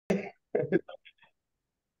And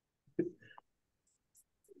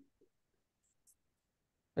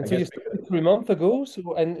I so you guess started 3 months ago.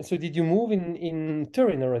 So did you move in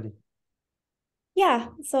Turin already? Yeah,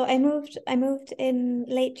 so I moved in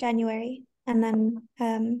late January and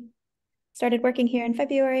then started working here in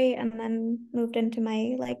February and then moved into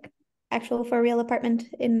my like actual for real apartment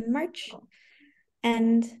in March.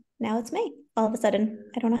 And now it's May all of a sudden.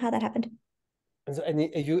 I don't know how that happened. And so, and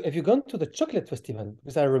have you gone to the chocolate festival?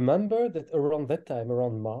 Because I remember that around that time,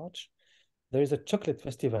 around March, there is a chocolate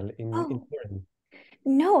festival in Oh, Turin.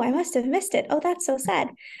 no, I must have missed it. Oh, that's so sad.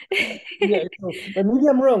 Yeah, so, but maybe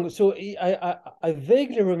I'm wrong. So I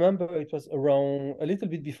vaguely remember it was around a little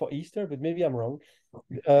bit before Easter, but maybe I'm wrong.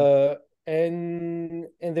 Uh, and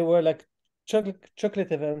there were like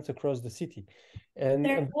chocolate events across the city,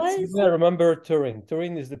 There and was I remember Turin.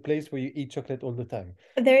 Turin is the place where you eat chocolate all the time.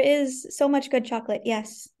 There is so much good chocolate,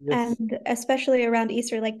 yes. Yes, And especially around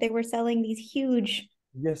Easter, like they were selling these huge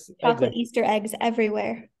yes, chocolate exactly. Easter eggs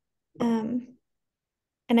everywhere. Um,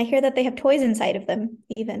 and I hear that they have toys inside of them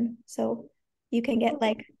even. So you can get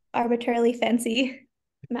like arbitrarily fancy,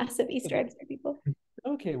 massive Easter eggs for people.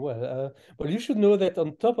 Okay, well, you should know that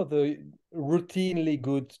on top of the routinely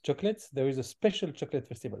good chocolates, there is a special chocolate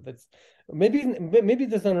festival. That's maybe it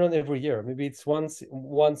doesn't run every year. Maybe it's once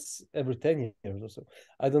every 10 years or so.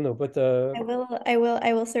 I don't know, but I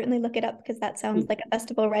will certainly look it up because that sounds like a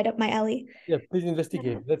festival right up my alley. yeah, please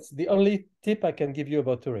investigate. That's the only tip I can give you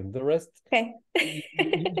about Turin. The rest, Okay.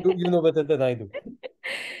 you know better than I do.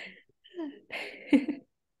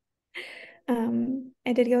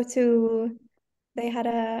 I did go to, they had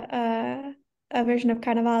a version of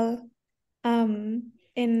Carnival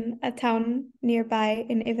in a town nearby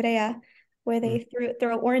in Ivrea where Mm. they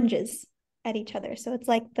throw oranges at each other. So it's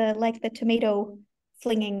like the tomato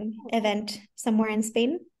flinging event somewhere in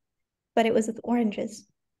Spain, but it was with oranges.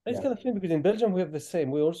 It's yeah. kind of funny because in Belgium we have the same.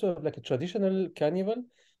 We also have like a traditional carnival,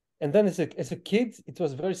 and then as a kid, it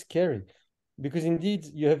was very scary because indeed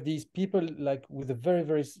you have these people like with a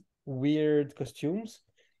very weird costumes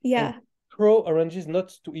and Yeah. throw oranges not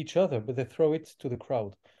to each other, but they throw it to the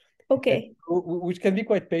crowd, and Okay. which can be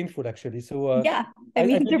quite painful actually. So Yeah. I I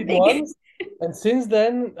mean, did they're it big. once, and since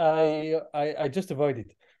then I just avoid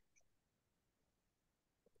it.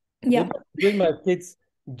 Yeah, Maybe I should bring my kids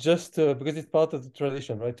just because it's part of the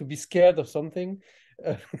tradition, right? To be scared of something.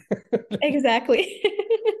 Uh, exactly.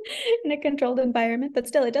 In a controlled environment, but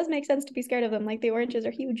still, it does make sense to be scared of them. Like the oranges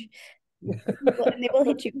are huge, and they will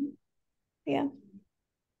hit you. Yeah.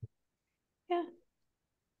 Yeah.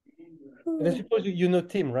 And I Ooh. suppose you know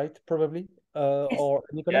Tim, right? Probably. Yes. Or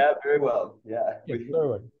Nicola? Yeah, very well. Yeah. Yeah, very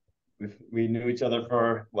well. We knew each other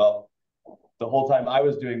for, well, the whole time I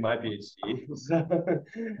was doing my PhD, because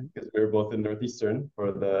we were both in Northeastern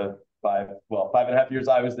for the 5.5 years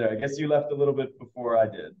I was there. I guess you left a little bit before I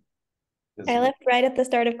did. I left right at the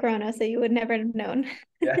start of Corona, so you would never have known.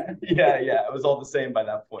 Yeah. It was all the same by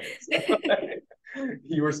that point. So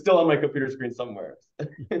you were still on my computer screen somewhere.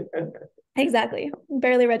 Exactly.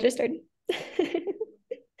 Barely registered.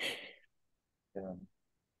 Yeah.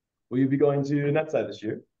 Will you be going to NetSide this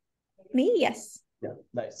year? Me, yes. Yeah,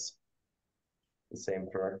 nice. The same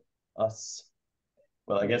for us.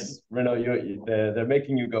 Well, I guess Renault, they're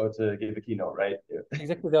making you go to give a keynote, right?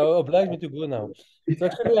 Exactly. They obliged me to go now. So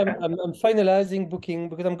actually, I'm finalizing booking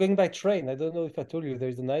because I'm going by train. I don't know if I told you there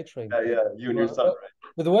is a night train. Yeah, you and your son, But,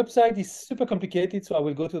 right? but the website is super complicated, so I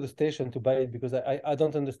will go to the station to buy it because I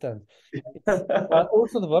don't understand. It's all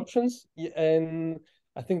sorts of options, and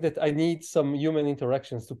I think that I need some human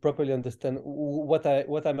interactions to properly understand what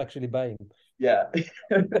I'm actually buying. Yeah,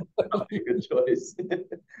 probably a good choice.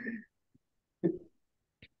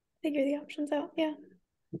 Figure the options out. Yeah.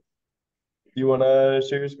 You want to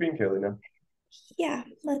share your screen, Carolina? Yeah.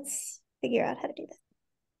 Let's figure out how to do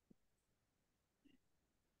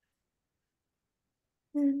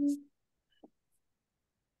that. Um,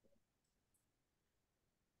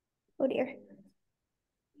 oh dear.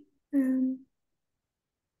 Um,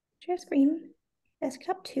 share screen.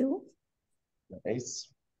 Desktop 2. Nice.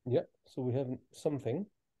 Yeah, so we have something.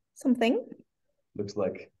 Something. Looks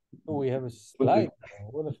like. Oh, we have a Looks slide.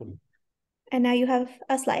 Wonderful. And now you have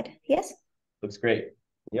a slide. Yes? great.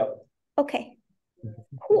 Yep. Okay.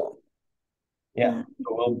 Cool. Yeah. So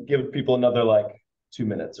we'll give people another like 2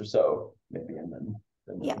 minutes or so, maybe, and then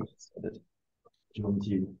Yeah. we'll get started. Do you want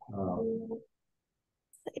to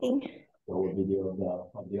Exciting. roll a video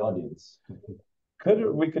of the audience?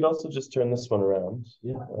 We could also just turn this one around.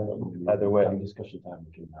 Yeah. Either way. Discussion time.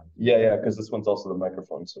 Yeah, because this one's also the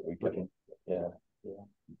microphone, so we can. Yeah.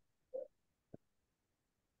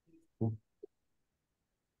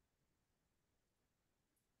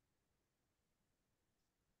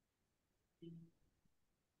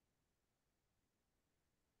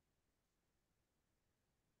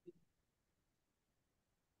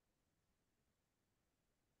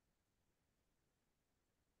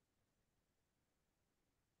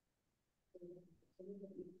 Did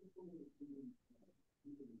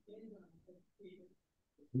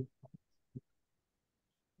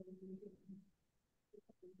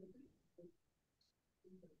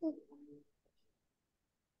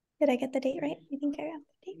I get the date right? I think I got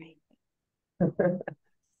the date right.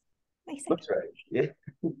 Nice. Looks right. Yeah.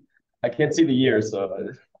 I can't see the year,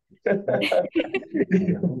 so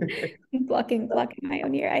blocking my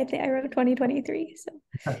own year. I think I wrote 2023, so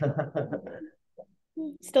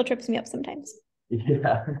still trips me up sometimes.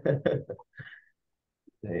 Yeah.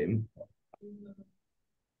 Same.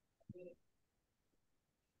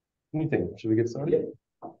 Anything? Should we get started?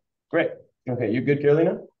 Great. Okay, you good,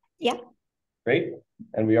 Carolina? Yeah. Great.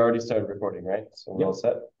 And we already started recording, right? So we're all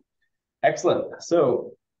set. Excellent.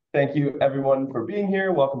 So thank you everyone for being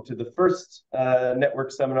here. Welcome to the first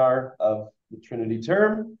network seminar of the Trinity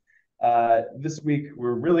term. This week,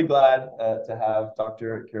 we're really glad to have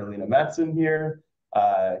Dr. Carolina Mattsson here.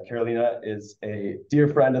 Carolina is a dear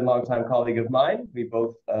friend and longtime colleague of mine. We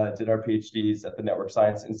both did our PhDs at the Network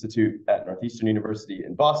Science Institute at Northeastern University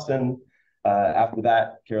in Boston. After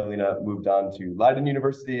that, Carolina moved on to Leiden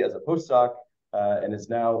University as a postdoc and is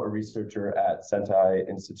now a researcher at Sentai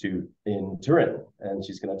Institute in Turin. And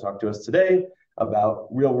she's going to talk to us today about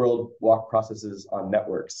real-world walk processes on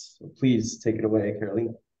networks. So please take it away,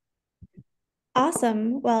 Carolina.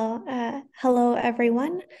 Awesome. Well, hello,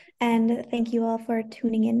 everyone. And thank you all for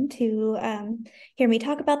tuning in to hear me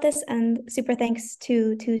talk about this. And super thanks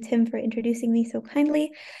to Tim for introducing me so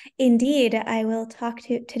kindly. Indeed, I will talk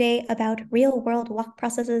today about real-world walk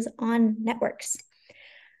processes on networks.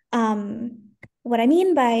 What I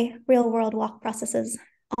mean by real-world walk processes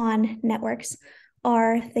on networks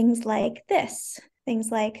are things like this, things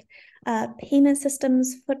like payment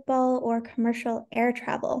systems, football, or commercial air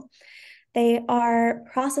travel. They are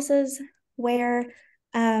processes where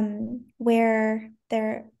there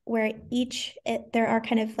are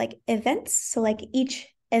kind of like events. So like each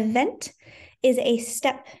event is a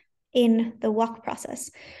step in the walk process.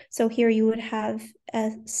 So here you would have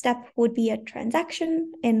a step would be a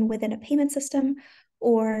transaction within a payment system,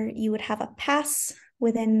 or you would have a pass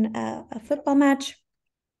within a football match,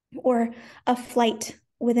 or a flight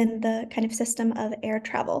within the kind of system of air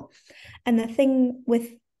travel. And the thing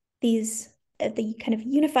with these, the kind of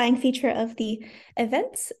unifying feature of the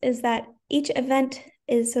events is that each event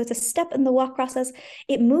is, so it's a step in the walk process,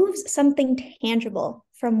 it moves something tangible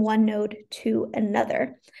from one node to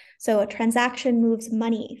another. So a transaction moves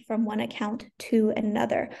money from one account to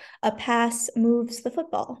another. A pass moves the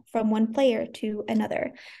football from one player to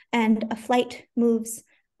another. And a flight moves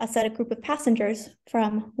a group of passengers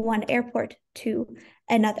from one airport to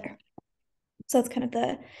another. So that's kind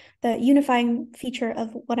of the unifying feature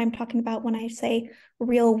of what I'm talking about when I say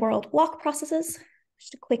real world walk processes.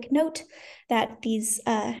 Just a quick note that these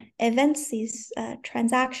events, these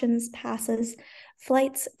transactions, passes,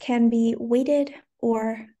 flights can be weighted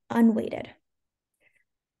or unweighted.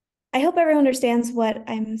 I hope everyone understands what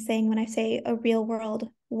I'm saying when I say a real world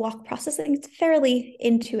walk process. I think it's fairly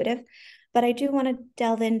intuitive, but I do want to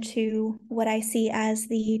delve into what I see as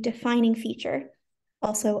the defining feature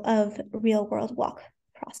also of real world walk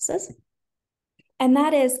processes. And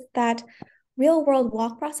that is that real world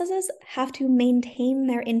walk processes have to maintain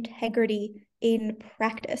their integrity in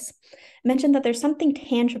practice. I mentioned that there's something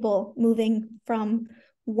tangible moving from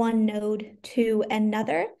one node to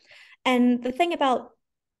another. And the thing about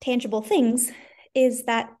tangible things is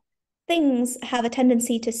that things have a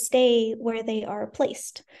tendency to stay where they are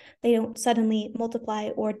placed. They don't suddenly multiply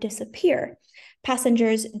or disappear.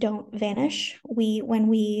 Passengers don't vanish. When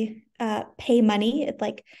we pay money, it's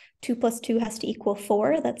like 2 + 2 has to equal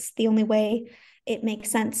 4. That's the only way it makes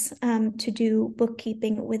sense to do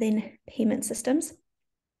bookkeeping within payment systems.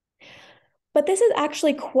 But this is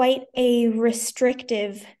actually quite a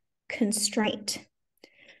restrictive constraint.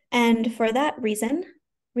 And for that reason,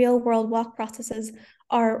 real-world walk processes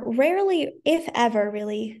are rarely, if ever,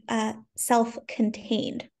 really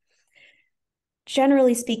self-contained.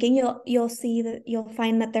 Generally speaking, you'll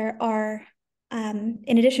find that there are,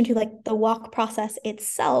 in addition to like the walk process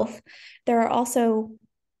itself, there are also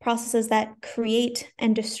processes that create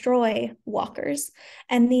and destroy walkers,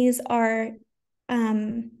 and these are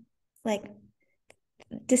like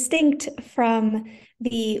distinct from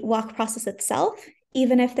the walk process itself,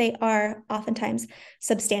 even if they are oftentimes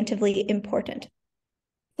substantively important.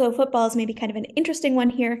 So football is maybe kind of an interesting one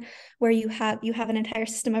here, where you have an entire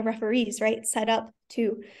system of referees, right, set up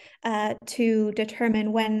to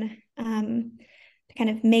determine when to kind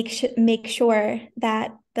of make sure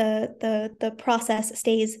that the process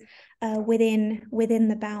stays within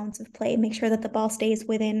the bounds of play. Make sure that the ball stays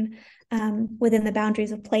within the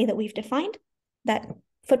boundaries of play that we've defined, that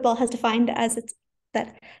football has defined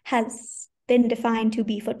that has been defined to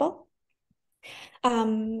be football.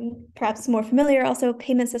 Perhaps more familiar also,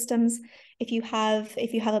 payment systems. If you have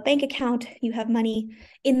a bank account, you have money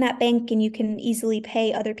in that bank and you can easily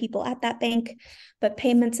pay other people at that bank. But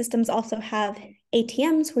payment systems also have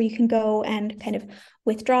ATMs where you can go and kind of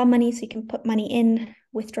withdraw money, so you can put money in,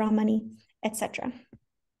 withdraw money, etc.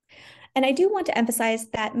 And I do want to emphasize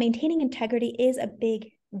that maintaining integrity is a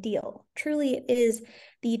big deal. Truly, it is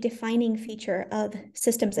the defining feature of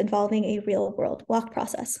systems involving a real-world walk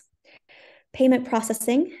process. Payment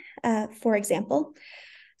processing, for example.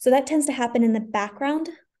 So that tends to happen in the background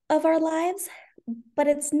of our lives, but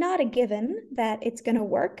it's not a given that it's going to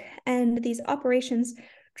work. And these operations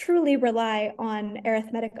truly rely on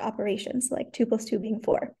arithmetic operations, like 2 + 2 being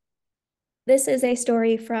 4. This is a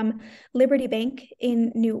story from Liberty Bank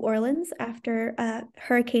in New Orleans after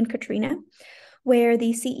Hurricane Katrina, where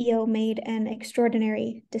the CEO made an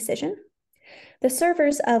extraordinary decision. The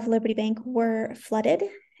servers of Liberty Bank were flooded,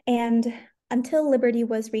 and until Liberty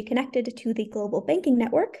was reconnected to the global banking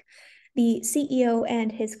network, the CEO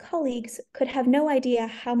and his colleagues could have no idea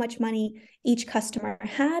how much money each customer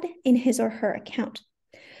had in his or her account.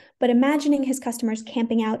 But imagining his customers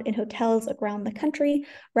camping out in hotels around the country,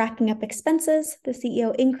 racking up expenses, the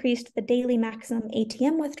CEO increased the daily maximum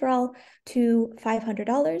ATM withdrawal to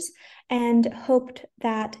 $500 and hoped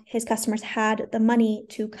that his customers had the money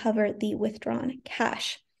to cover the withdrawn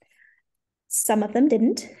cash. Some of them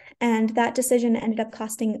didn't, and that decision ended up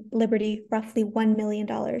costing Liberty roughly $1 million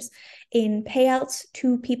in payouts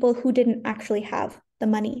to people who didn't actually have the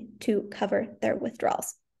money to cover their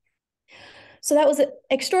withdrawals. So that was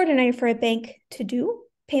extraordinary for a bank to do.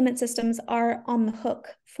 Payment systems are on the hook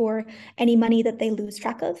for any money that they lose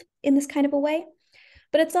track of in this kind of a way.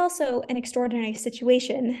 But it's also an extraordinary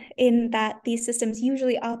situation in that these systems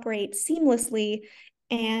usually operate seamlessly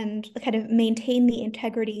and kind of maintain the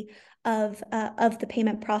integrity of the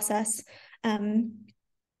payment process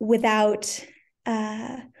without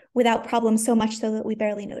problems, so much so that we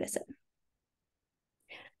barely notice it.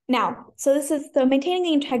 Now, so maintaining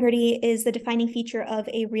the integrity is the defining feature of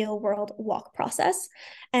a real world walk process.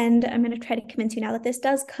 And I'm going to try to convince you now that this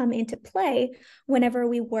does come into play whenever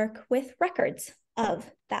we work with records of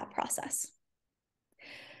that process.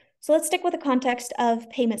 So let's stick with the context of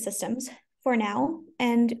payment systems for now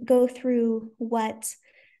and go through what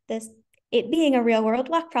it being a real world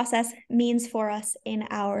walk process means for us in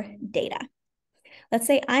our data. Let's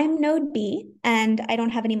say I'm node B and I don't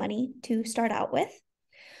have any money to start out with.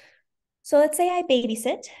 So let's say I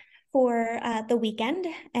babysit for the weekend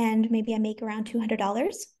and maybe I make around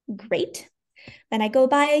 $200. Great. Then I go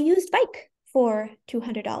buy a used bike for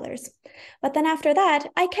 $200. But then after that,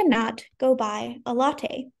 I cannot go buy a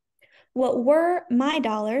latte. What were my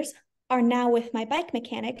dollars are now with my bike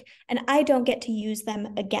mechanic and I don't get to use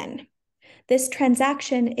them again. This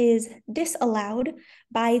transaction is disallowed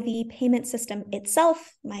by the payment system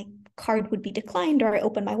itself. My card would be declined, or I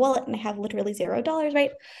open my wallet and I have literally $0,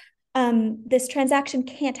 right? This transaction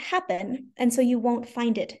can't happen, and so you won't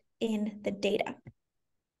find it in the data.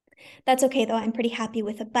 That's okay, though. I'm pretty happy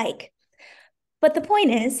with a bike. But the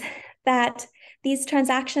point is that these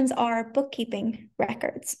transactions are bookkeeping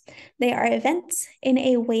records. They are events in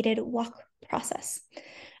a weighted walk process.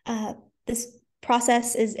 This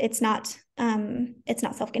process it's not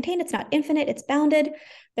self-contained, it's not infinite, it's bounded.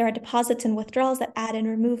 There are deposits and withdrawals that add and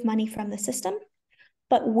remove money from the system.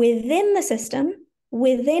 But within the system,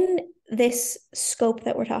 within this scope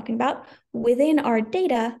that we're talking about, within our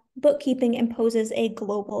data, bookkeeping imposes a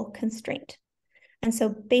global constraint. And so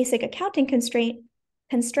basic accounting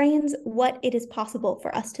constrains what it is possible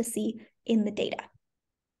for us to see in the data.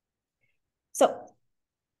 So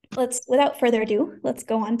without further ado, let's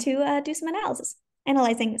go on to do some analysis,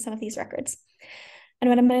 analyzing some of these records. And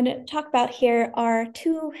what I'm going to talk about here are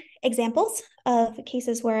 2 examples of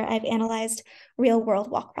cases where I've analyzed real-world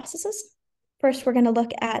walk processes. First, we're going to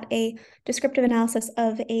look at a descriptive analysis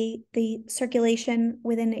of the circulation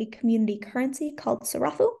within a community currency called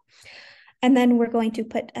sarafu. And then we're going to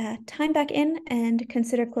put time back in and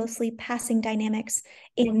consider closely passing dynamics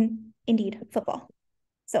in, indeed, football.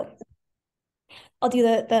 So I'll do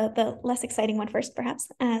the less exciting one first, perhaps.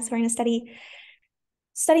 So we're going to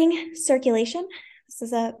studying circulation. This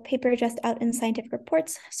is a paper just out in Scientific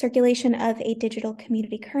Reports, Circulation of a Digital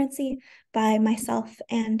Community Currency by myself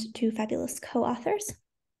and 2 fabulous co-authors.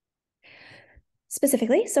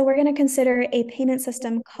 Specifically, so we're going to consider a payment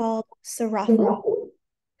system called sarafu.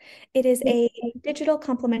 It is a digital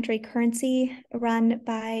complementary currency run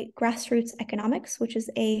by Grassroots Economics, which is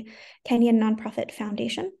a Kenyan nonprofit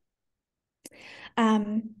foundation.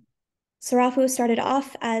 Sarafu started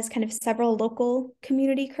off as kind of several local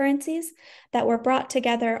community currencies that were brought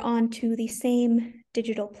together onto the same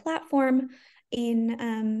digital platform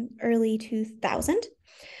in early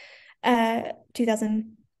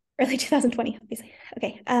 2020, obviously.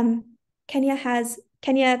 Okay.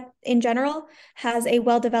 Kenya in general has a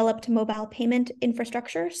well-developed mobile payment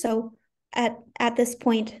infrastructure. So at this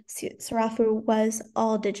point, Sarafu was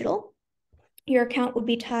all digital. Your account would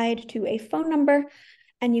be tied to a phone number,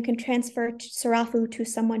 and you can transfer Sarafu to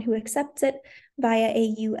someone who accepts it via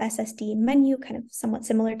a USSD menu, kind of somewhat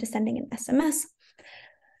similar to sending an SMS.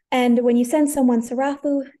 And when you send someone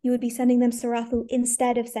Sarafu, you would be sending them Sarafu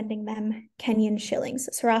instead of sending them Kenyan shillings.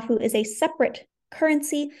 Sarafu is a separate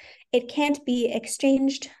currency. It can't be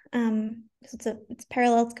exchanged. It's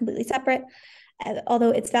parallel, it's completely separate,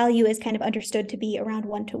 although its value is kind of understood to be around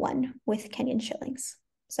 1-to-1 with Kenyan shillings.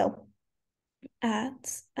 So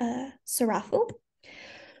Sarafu.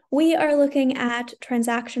 We are looking at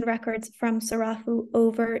transaction records from Sarafu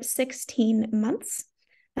over 16 months.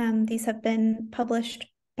 These have been published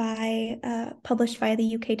via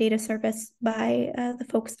the UK data service by the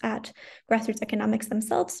folks at Grassroots Economics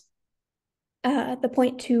themselves. The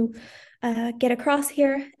point to get across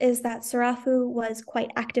here is that Sarafu was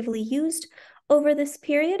quite actively used over this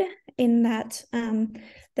period, in that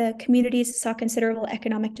the communities saw considerable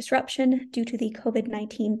economic disruption due to the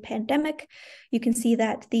COVID-19 pandemic. You can see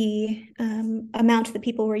that the amount that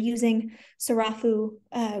people were using Sarafu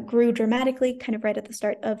grew dramatically, kind of right at the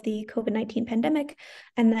start of the COVID-19 pandemic.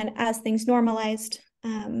 And then as things normalized,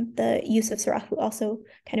 the use of Sarafu also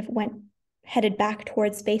kind of headed back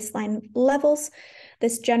towards baseline levels.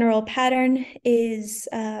 This general pattern is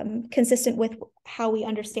consistent with how we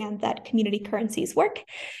understand that community currencies work.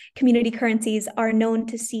 Community currencies are known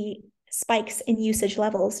to see spikes in usage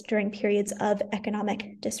levels during periods of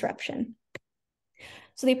economic disruption.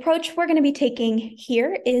 So the approach we're going to be taking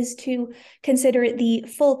here is to consider the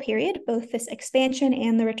full period, both this expansion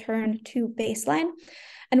and the return to baseline.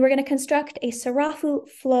 And we're going to construct a Sarafu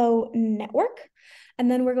flow network. And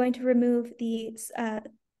then we're going to remove the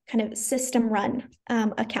kind of system run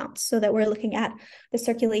accounts, so that we're looking at the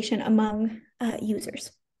circulation among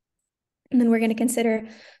users. And then we're going to consider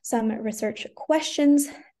some research questions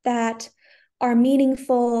that are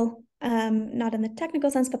meaningful, not in the technical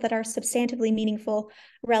sense, but that are substantively meaningful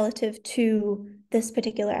relative to this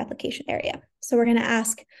particular application area. So we're going to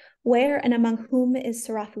ask, where and among whom is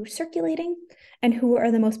Sarafu circulating, and who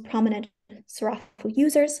are the most prominent Sarafu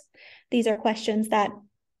users? These are questions that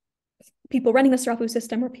people running the Sarafu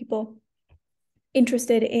system or people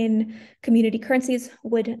interested in community currencies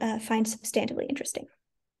would find substantively interesting.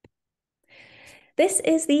 This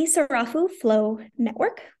is the Sarafu flow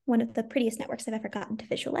network, one of the prettiest networks I've ever gotten to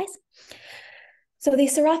visualize. So the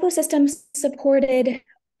Sarafu system supported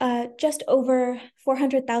just over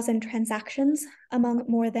 400,000 transactions among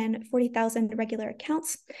more than 40,000 regular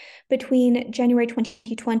accounts between January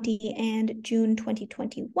 2020 and June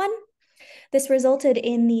 2021. This resulted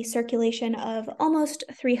in the circulation of almost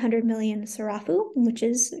 300 million Sarafu, which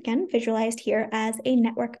is, again, visualized here as a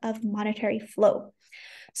network of monetary flow.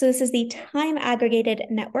 So this is the time-aggregated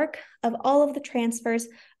network of all of the transfers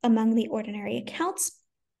among the ordinary accounts.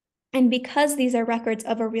 And because these are records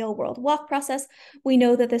of a real-world walk process, we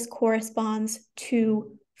know that this corresponds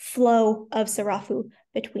to flow of Sarafu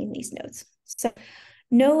between these nodes. So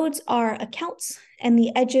nodes are accounts, and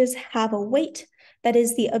the edges have a weight. That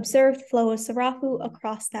is the observed flow of Sarafu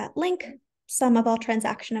across that link, sum of all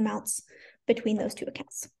transaction amounts between those two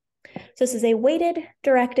accounts. So this is a weighted,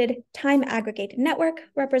 directed, time-aggregated network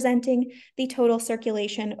representing the total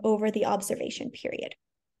circulation over the observation period.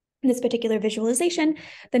 In this particular visualization,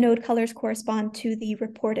 the node colors correspond to the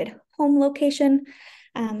reported home location.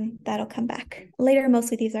 That'll come back later.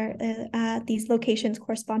 Mostly these locations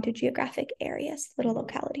correspond to geographic areas, little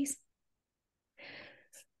localities.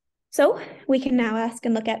 So we can now ask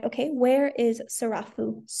and look at, okay, where is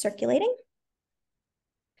Sarafu circulating?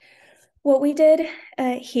 What we did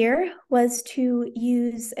here was to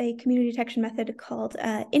use a community detection method called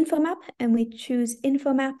InfoMap, and we choose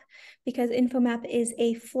InfoMap because InfoMap is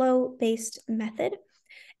a flow-based method.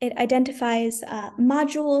 It identifies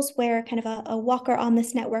modules where kind of a walker on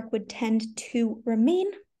this network would tend to remain.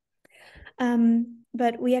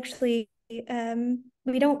 But we actually,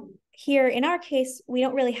 we don't, here in our case, we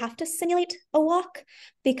don't really have to simulate a walk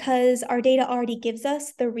because our data already gives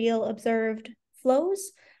us the real observed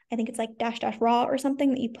flows. I think it's like -- raw or something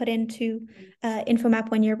that you put into InfoMap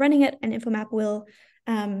when you're running it, and InfoMap will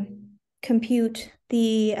compute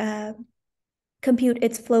its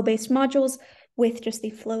flow-based modules with just the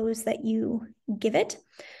flows that you give it.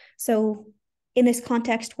 So in this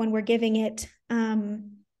context, when we're giving it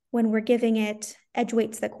edge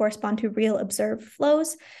weights that correspond to real observed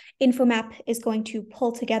flows, InfoMap is going to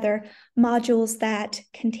pull together modules that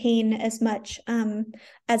contain as much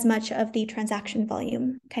of the transaction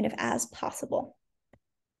volume kind of as possible.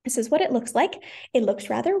 This is what it looks like. It works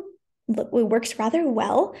rather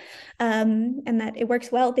well, and that it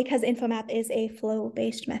works well because InfoMap is a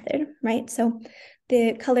flow-based method, right? So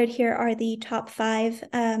the colored here are the top 5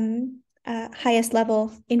 highest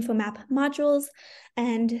level InfoMap modules,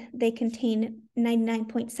 and they contain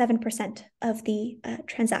 99.7% of the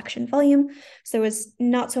transaction volume. So there was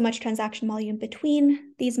not so much transaction volume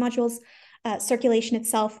between these modules. Circulation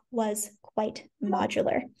itself was quite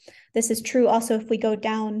modular. This is true also if we go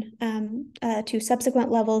down to subsequent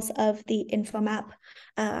levels of the InfoMap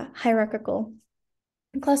hierarchical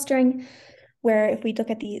clustering, where if we look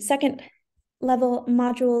at the second level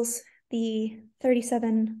modules, the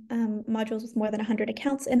 37 modules with more than 100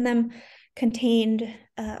 accounts in them contained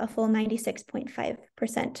a full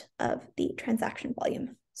 96.5% of the transaction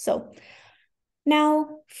volume. So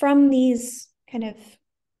now from these kind of,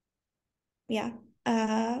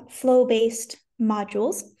 flow-based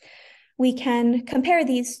modules, we can compare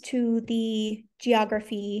these to the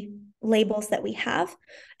geography labels that we have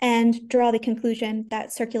and draw the conclusion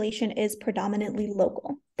that circulation is predominantly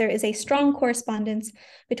local. There is a strong correspondence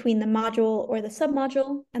between the module or the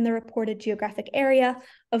submodule and the reported geographic area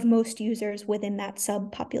of most users within that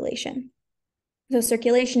subpopulation. So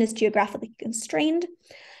circulation is geographically constrained,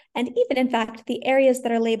 and even in fact, the areas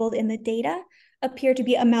that are labeled in the data appear to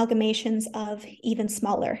be amalgamations of even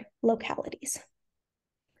smaller localities.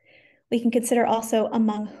 We can consider also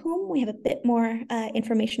among whom. We have a bit more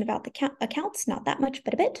information about the accounts, not that much,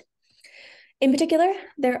 but a bit. In particular,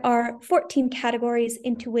 there are 14 categories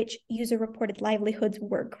into which user-reported livelihoods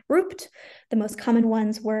were grouped. The most common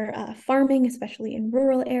ones were farming, especially in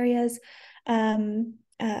rural areas,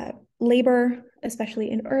 labor, especially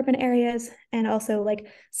in urban areas, and also like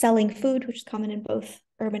selling food, which is common in both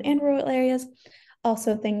urban and rural areas.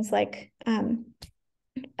 Also things like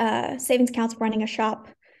savings accounts, running a shop,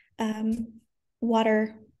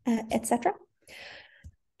 water, etc.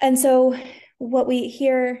 And so what we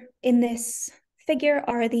hear in this figure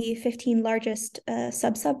are the 15 largest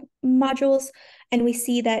sub-modules, and we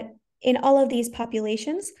see that in all of these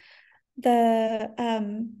populations, the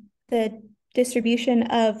distribution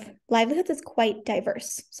of livelihoods is quite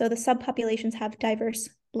diverse. So the subpopulations have diverse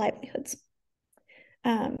livelihoods.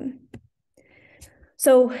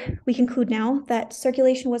 So we conclude now that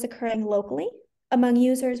circulation was occurring locally among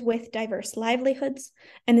users with diverse livelihoods,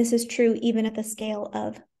 and this is true even at the scale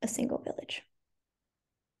of a single village.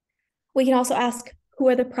 We can also ask, who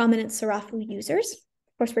are the prominent Sarafu users?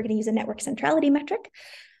 Of course, we're going to use a network centrality metric,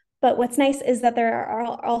 but what's nice is that there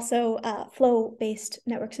are also flow-based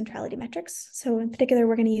network centrality metrics. So in particular,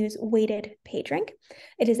 we're going to use weighted PageRank.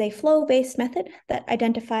 It is a flow-based method that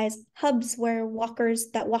identifies hubs where walkers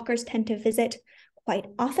tend to visit quite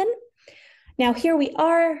often. Now here we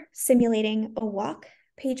are simulating a walk.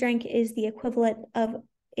 PageRank is the equivalent of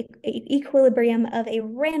equilibrium of a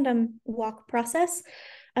random walk process,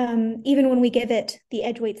 even when we give it the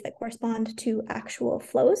edge weights that correspond to actual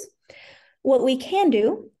flows. What we can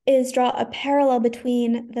do is draw a parallel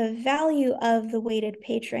between the value of the weighted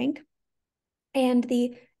PageRank and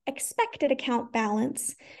the expected account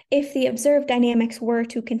balance if the observed dynamics were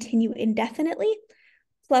to continue indefinitely,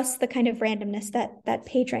 plus the kind of randomness that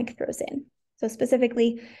PageRank throws in. So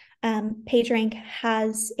specifically, PageRank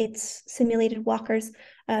has its simulated walkers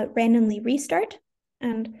randomly restart.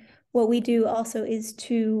 And what we do also is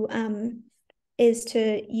to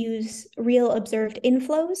use real observed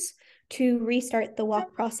inflows to restart the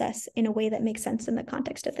walk process in a way that makes sense in the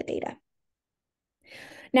context of the data.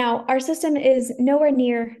 Now, our system is nowhere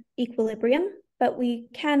near equilibrium, but we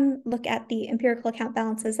can look at the empirical account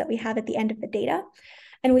balances that we have at the end of the data.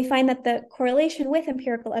 And we find that the correlation with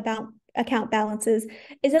empirical account balances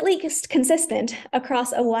is at least consistent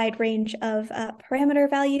across a wide range of parameter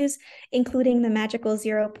values, including the magical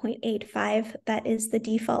 0.85 that is the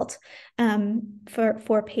default for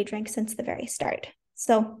PageRank since the very start.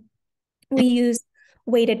 So we use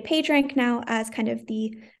weighted PageRank now as kind of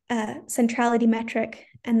the centrality metric,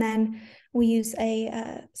 and then we use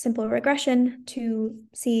a simple regression to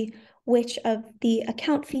see which of the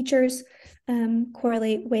account features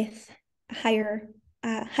correlate with higher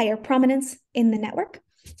prominence in the network.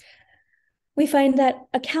 We find that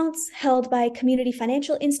accounts held by community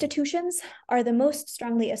financial institutions are the most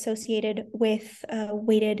strongly associated with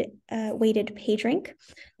weighted page rank.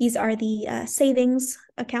 These are the savings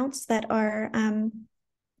accounts that are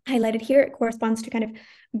highlighted here. It corresponds to kind of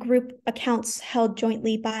group accounts held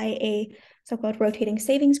jointly by a so-called rotating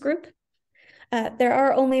savings group. There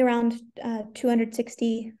are only around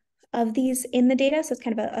 260 of these in the data, so it's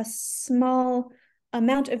kind of a small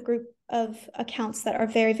amount of group of accounts that are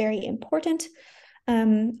very, very important.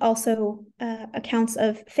 Also, accounts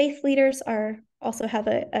of faith leaders also have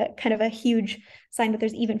a kind of a huge sign that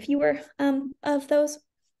there's even fewer of those.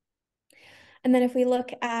 And then if we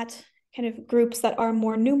look at kind of groups that are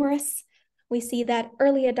more numerous, we see that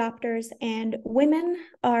early adopters and women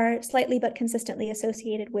are slightly but consistently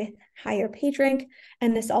associated with higher page rank.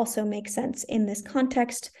 And this also makes sense in this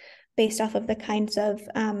context based off of the kinds of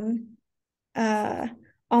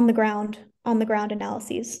on the ground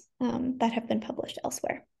analyses that have been published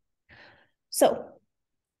elsewhere. So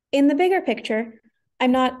in the bigger picture,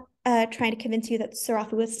 I'm not trying to convince you that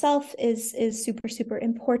Sarafu itself is super, super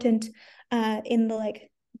important in the like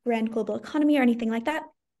grand global economy or anything like that.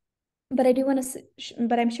 But I do want to,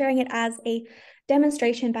 but I'm sharing it as a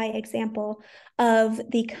demonstration by example of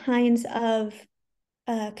the kinds of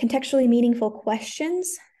contextually meaningful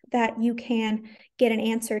questions that you can get an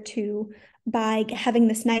answer to by having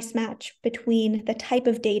this nice match between the type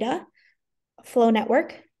of data, flow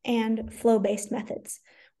network, and flow-based methods.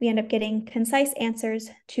 We end up getting concise answers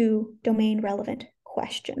to domain-relevant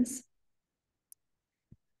questions.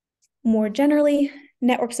 More generally,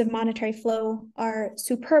 networks of monetary flow are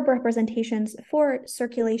superb representations for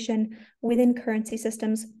circulation within currency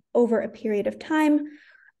systems over a period of time.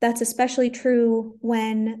 That's especially true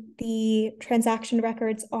when the transaction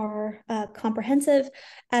records are comprehensive,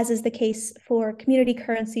 as is the case for community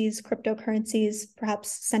currencies, cryptocurrencies,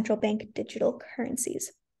 perhaps central bank digital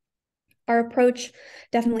currencies. Our approach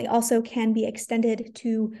definitely also can be extended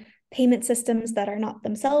to payment systems that are not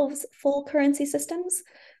themselves full currency systems.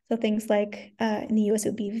 So things like in the US, it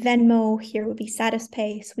would be Venmo, here would be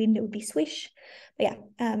Satispay, Sweden, it would be Swish. But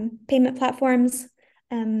yeah, payment platforms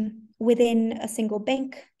within a single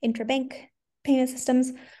bank, intrabank payment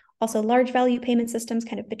systems, also large value payment systems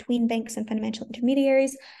kind of between banks and financial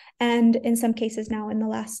intermediaries. And in some cases now in the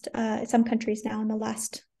last, some countries now in the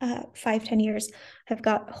last 5-10 years have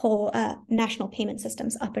got whole national payment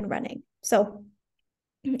systems up and running. So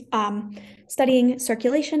studying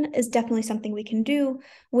circulation is definitely something we can do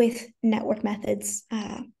with network methods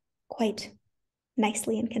quite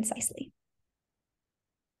nicely and concisely.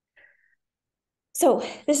 So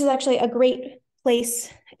this is actually a great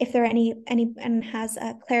place if there are anyone has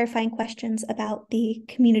clarifying questions about the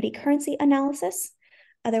community currency analysis.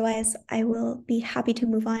 Otherwise, I will be happy to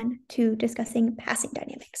move on to discussing passing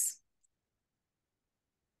dynamics.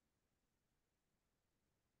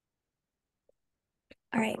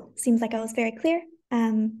 All right, seems like I was very clear.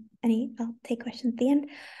 I'll take questions at the end.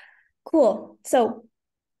 Cool, so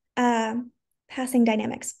passing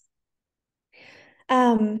dynamics.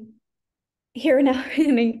 Here now we're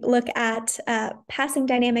going to look at passing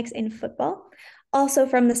dynamics in football, also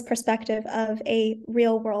from this perspective of a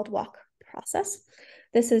real world walk process.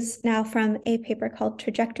 This is now from a paper called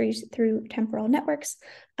Trajectories Through Temporal Networks,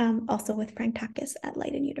 also with Frank Takis at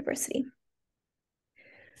Leiden University.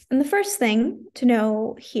 And the first thing to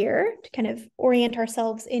know here, to kind of orient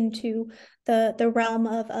ourselves into the realm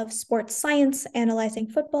of sports science analyzing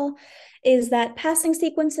football, is that passing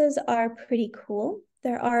sequences are pretty cool.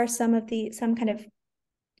 There are some kind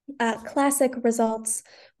of classic results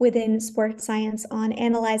within sports science on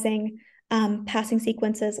analyzing passing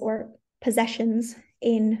sequences or possessions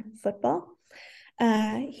in football.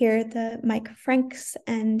 Here, the Mike Franks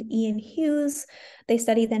and Ian Hughes, they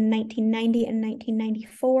studied the 1990 and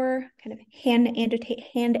 1994 kind of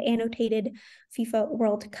hand annotated FIFA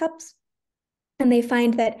World Cups. And they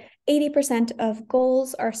find that 80% of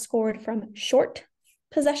goals are scored from short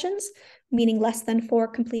possessions, meaning less than 4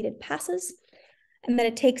 completed passes. And that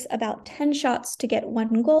it takes about 10 shots to get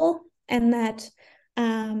 1 goal. And that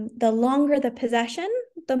the longer the possession,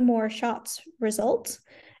 the more shots result.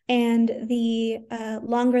 And the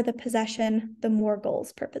longer the possession, the more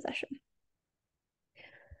goals per possession.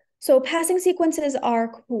 So passing sequences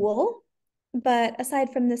are cool, but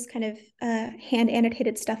aside from this kind of hand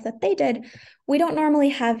annotated stuff that they did, we don't normally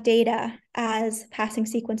have data as passing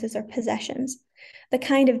sequences or possessions. The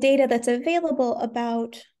kind of data that's available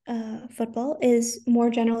about football is more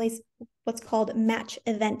generally what's called match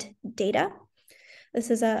event data. This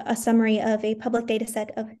is a summary of a public data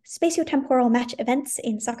set of spatiotemporal match events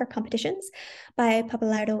in soccer competitions by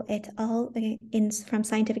Papalardo et al. From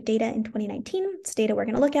Scientific Data in 2019. It's data we're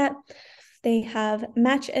going to look at. They have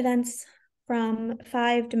match events from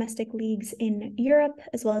 5 domestic leagues in Europe,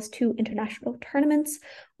 as well as 2 international tournaments,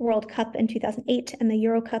 World Cup in 2008 and the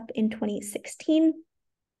Euro Cup in 2016.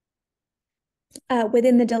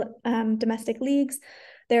 Within the domestic leagues,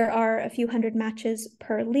 there are a few hundred matches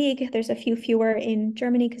per league. There's a few fewer in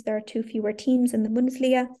Germany because there are 2 fewer teams in the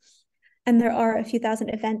Bundesliga. And there are a few thousand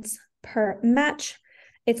events per match.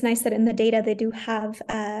 It's nice that in the data, they do have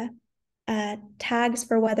tags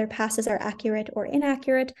for whether passes are accurate or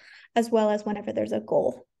inaccurate, as well as whenever there's a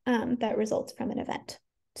goal that results from an event.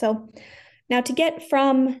 So now to get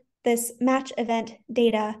from this match event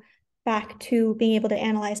data back to being able to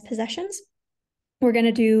analyze possessions, we're going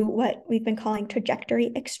to do what we've been calling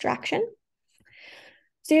trajectory extraction.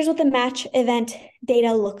 So here's what the match event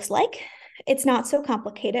data looks like. It's not so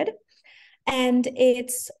complicated, and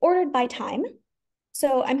it's ordered by time.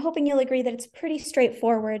 So I'm hoping you'll agree that it's pretty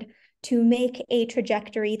straightforward to make a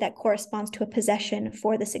trajectory that corresponds to a possession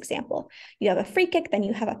for this example. You have a free kick, then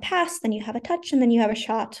you have a pass, then you have a touch, and then you have a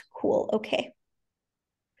shot. Cool, okay.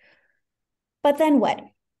 But then what?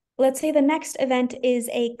 Let's say the next event is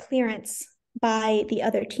a clearance by the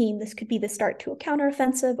other team. This could be the start to a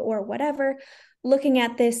counteroffensive or whatever. Looking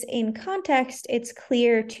at this in context, it's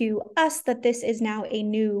clear to us that this is now a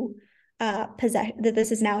new possession, that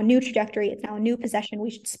this is now a new trajectory. It's now a new possession.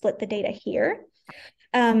 We should split the data here.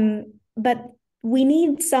 But we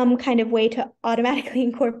need some kind of way to automatically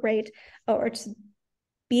incorporate or to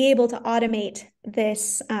be able to automate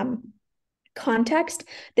this context.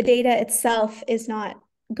 The data itself is not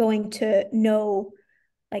going to know,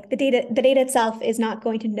 like the data itself is not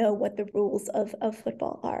going to know what the rules of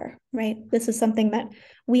football are, right? This is something that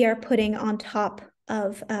we are putting on top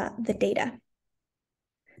of the data.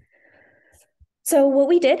 So what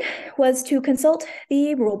we did was to consult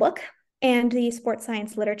the rulebook and the sports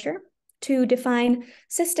science literature to define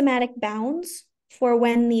systematic bounds for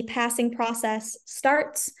when the passing process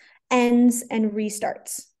starts, ends, and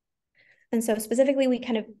restarts. And so specifically, we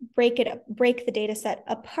kind of break the data set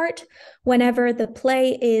apart whenever the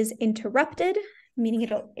play is interrupted, meaning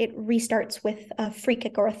it restarts with a free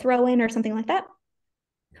kick or a throw-in or something like that,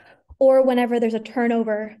 or whenever there's a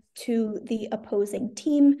turnover to the opposing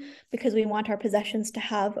team, because we want our possessions to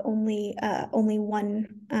have only one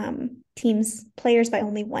team's players by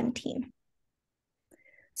only one team.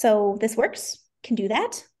 So this works, can do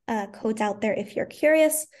that. Code's out there if you're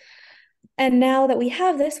curious. And now that we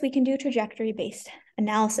have this, we can do trajectory-based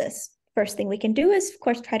analysis. First thing we can do is, of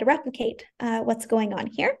course, try to replicate what's going on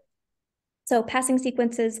here. So passing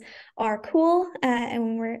sequences are cool,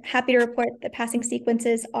 and we're happy to report that passing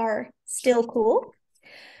sequences are still cool.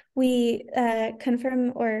 We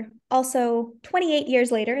confirm, or also 28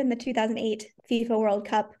 years later in the 2008 FIFA World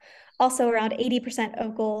Cup, also around 80%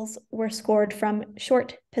 of goals were scored from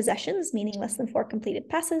short possessions, meaning less than 4 completed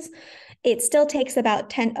passes. It still takes about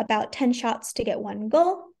 10 shots to get 1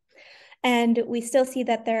 goal. And we still see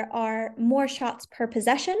that there are more shots per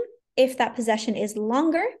possession if that possession is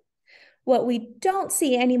longer. What we don't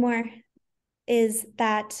see anymore is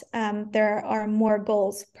that there are more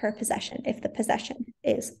goals per possession if the possession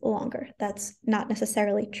is longer. That's not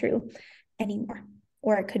necessarily true anymore,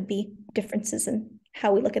 or it could be differences in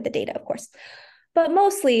how we look at the data, of course. But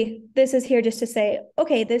mostly, this is here just to say,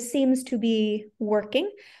 okay, this seems to be working.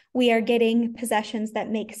 We are getting possessions that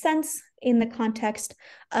make sense in the context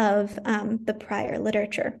of the prior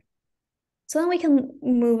literature. So then we can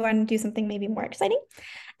move on and do something maybe more exciting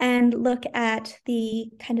and look at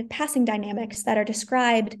the kind of passing dynamics that are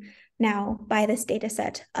described now by this data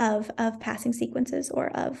set of passing sequences or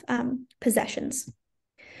of possessions.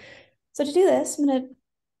 So to do this, I'm going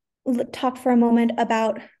to talk for a moment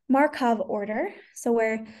about Markov order. So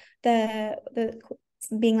where the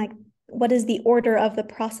being like, what is the order of the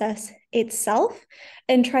process itself,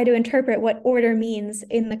 and try to interpret what order means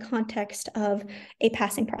in the context of a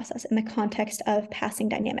passing process, in the context of passing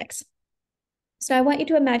dynamics. So I want you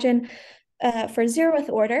to imagine for 0th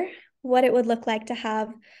order, what it would look like to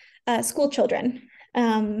have school children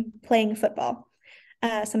playing football.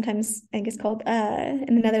 Sometimes I think it's called,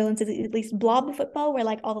 in the Netherlands, at least blob football, where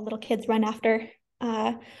like all the little kids run after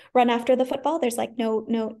the football. There's like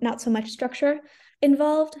not so much structure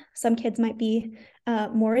involved. Some kids might be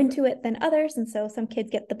more into it than others, and so some kids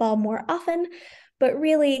get the ball more often, but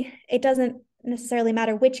really it doesn't necessarily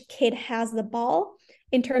matter which kid has the ball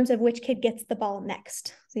in terms of which kid gets the ball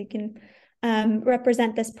next. So you can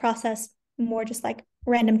represent this process more just like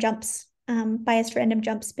random jumps, biased random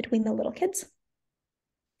jumps between the little kids.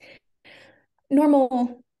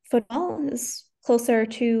 normal football is closer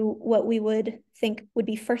to what we would think would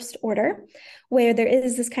be first order, where there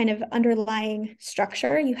is this kind of underlying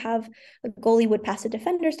structure. You have a goalie would pass to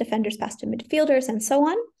defenders, defenders pass to midfielders, and so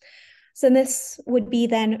on. So this would be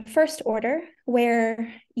then first order,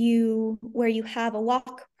 where you have a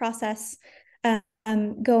walk process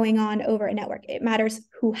going on over a network. It matters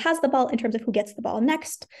who has the ball in terms of who gets the ball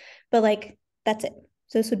next, but like that's it.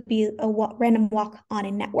 So this would be a random walk on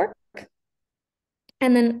a network.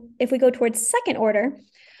 And then if we go towards second order,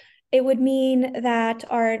 it would mean that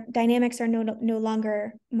our dynamics are no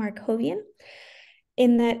longer Markovian,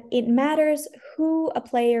 in that it matters who a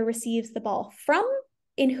player receives the ball from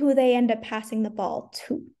in who they end up passing the ball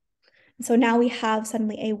to. So now we have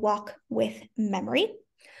suddenly a walk with memory.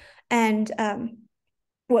 And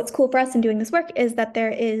what's cool for us in doing this work is that there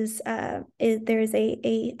is a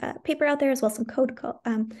paper out there as well, some code called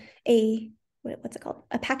what's it called?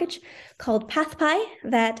 A package called PathPy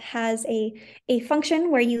that has a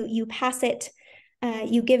function where you pass it,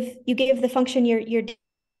 you give the function your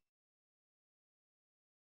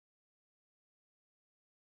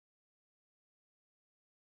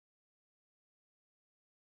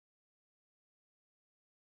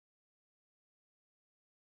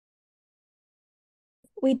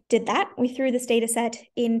we did that. We threw this data set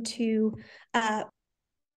into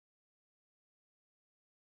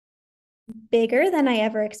bigger than I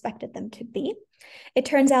ever expected them to be. It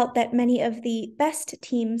turns out that many of the best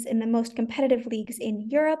teams in the most competitive leagues in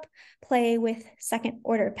Europe play with second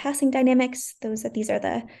order passing dynamics. These are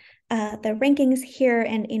the rankings here,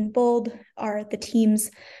 and in bold are the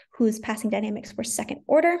teams whose passing dynamics were second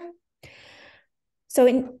order. So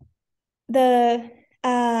in the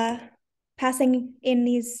passing in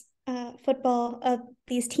these football of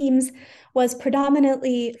these teams was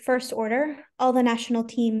predominantly first order. All the national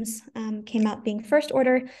teams came out being first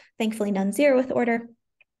order, thankfully none zeroth order.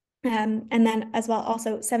 And then as well,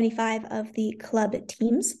 also 75 of the club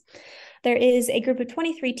teams. There is a group of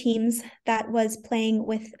 23 teams that was playing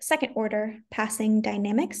with second order passing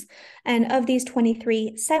dynamics. And of these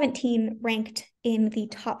 23, 17 ranked in the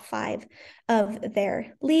top 5 of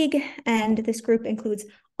their league. And this group includes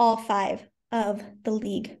all 5 of the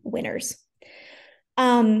league winners.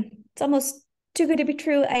 It's almost too good to be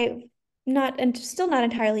true. I'm still not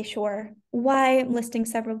entirely sure why. I'm listing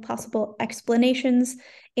several possible explanations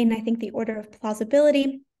in, I think, the order of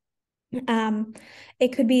plausibility.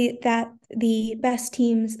 It could be that the best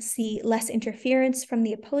teams see less interference from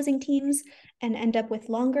the opposing teams and end up with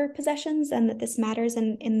longer possessions, and that this matters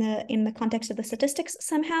in the context of the statistics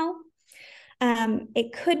somehow.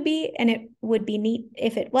 It could be, and it would be neat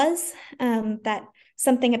if it was, that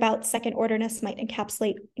something about second orderness might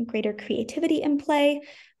encapsulate greater creativity in play.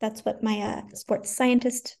 That's what my sports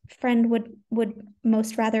scientist friend would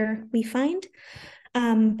most rather we find.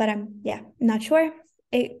 But I'm not sure.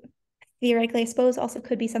 It theoretically, I suppose, also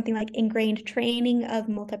could be something like ingrained training of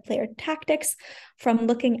multiplayer tactics. From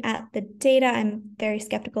looking at the data, I'm very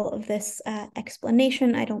skeptical of this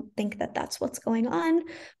explanation. I don't think that that's what's going on,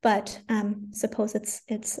 but suppose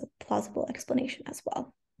it's a plausible explanation as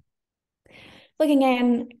well.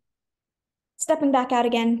 Stepping back out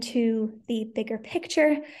again to the bigger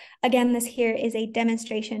picture. Again, this here is a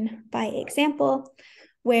demonstration by example,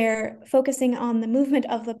 where focusing on the movement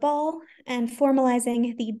of the ball and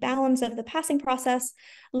formalizing the balance of the passing process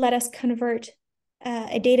let us convert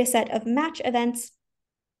a data set of match events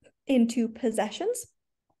into possessions.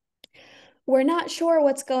 We're not sure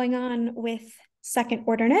what's going on with second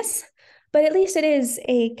orderness, but at least it is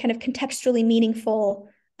a kind of contextually meaningful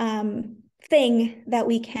thing that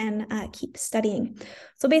we can keep studying.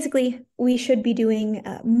 So basically, we should be doing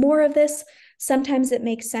more of this. Sometimes it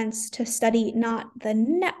makes sense to study not the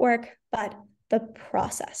network, but the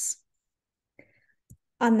process.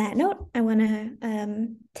 On that note, I want to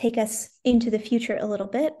take us into the future a little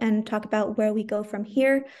bit and talk about where we go from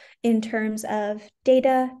here in terms of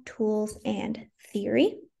data, tools, and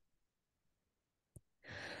theory.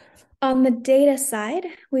 On the data side,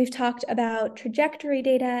 we've talked about trajectory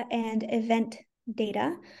data and event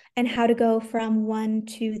data and how to go from one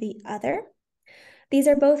to the other. These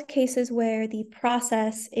are both cases where the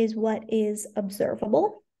process is what is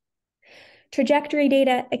observable. Trajectory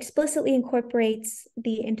data explicitly incorporates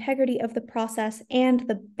the integrity of the process and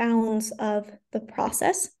the bounds of the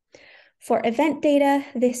process. For event data,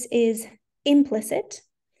 this is implicit.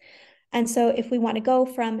 And so if we want to go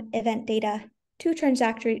from event data to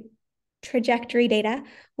trajectory data,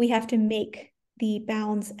 we have to make the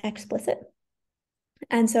bounds explicit.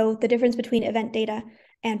 And so the difference between event data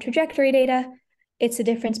and trajectory data It's the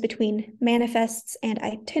difference between manifests and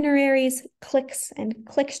itineraries, clicks and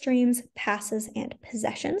click streams, passes and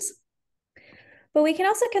possessions. But we can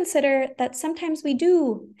also consider that sometimes we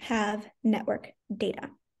do have network data.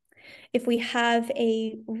 If we have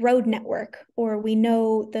a road network, or we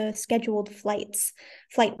know the scheduled flight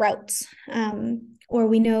routes, or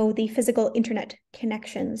we know the physical internet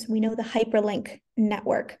connections, we know the hyperlink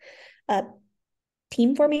network,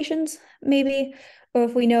 team formations maybe, or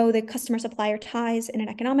if we know the customer supplier ties in an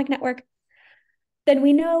economic network, then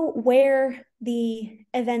we know where the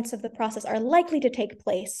events of the process are likely to take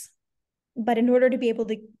place. But in order to be able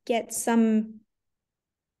to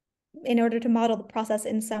in order to model the process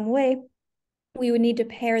in some way, we would need to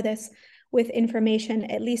pair this with information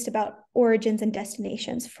at least about origins and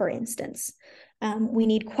destinations, for instance. We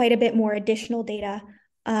need quite a bit more additional data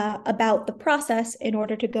about the process in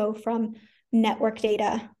order to go from network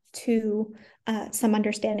data to some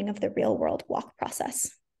understanding of the real world walk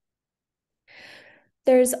process.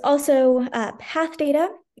 There's also path data,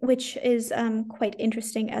 which is quite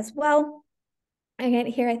interesting as well. Again,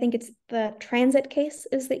 here I think it's the transit case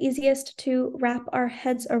is the easiest to wrap our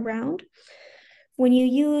heads around. When you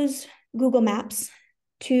use Google Maps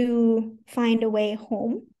to find a way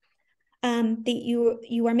home,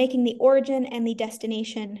 you are making the origin and the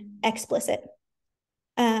destination explicit.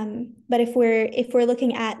 But if we're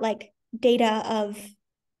looking at like data of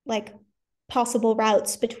like possible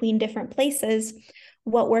routes between different places,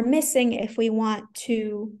 what we're missing if we want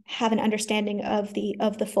to have an understanding of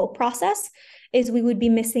the full process is we would be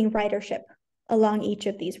missing ridership along each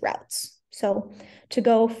of these routes. So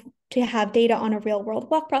to have data on a real world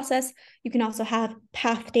walk process, you can also have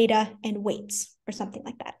path data and weights or something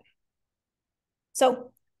like that.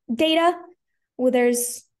 So data, well,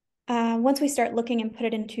 there's once we start looking and put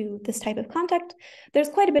it into this type of context, there's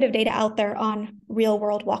quite a bit of data out there on real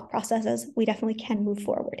world walk processes. We definitely can move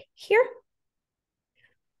forward here.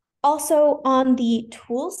 Also on the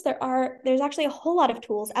tools, there's actually a whole lot of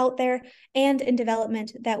tools out there and in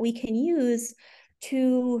development that we can use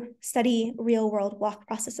to study real world walk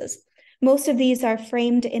processes. Most of these are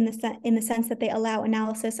framed in the sense that they allow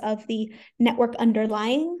analysis of the network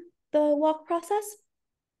underlying the walk process,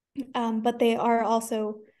 but they are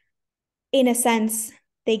also, in a sense,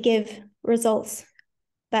 they give results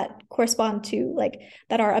that correspond to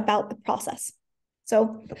that are about the process.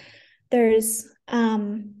 So there's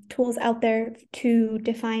tools out there to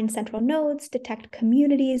define central nodes, detect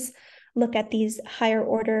communities, look at these higher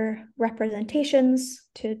order representations,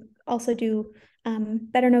 to also do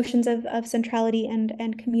better notions of centrality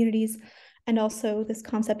and communities, and also this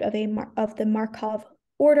concept of the Markov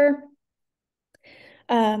order.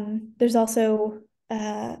 There's also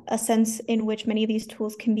a sense in which many of these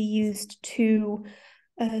tools can be used to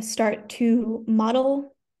start to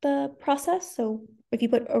model the process. So if you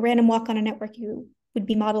put a random walk on a network, you would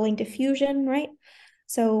be modeling diffusion, right?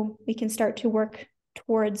 So we can start to work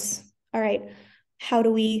towards, all right, how do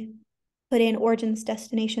we put in origins,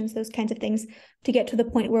 destinations, those kinds of things to get to the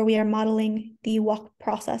point where we are modeling the walk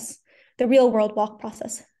process, the real world walk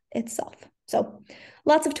process itself. So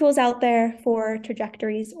lots of tools out there for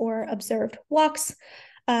trajectories or observed walks.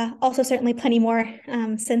 Also certainly plenty more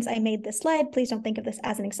since I made this slide. Please don't think of this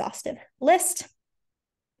as an exhaustive list.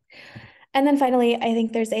 And then finally, I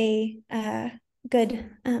think there's a good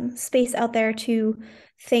space out there to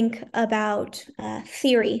think about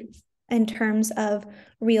theory in terms of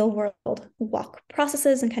real world walk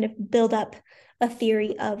processes and kind of build up a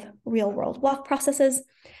theory of real world walk processes.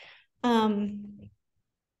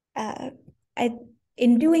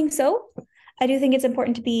 In doing so, I do think it's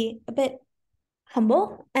important to be a bit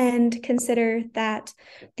humble and consider that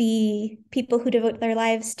the people who devote their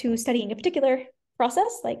lives to studying a particular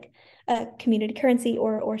process, like community currency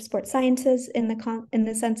or sports sciences in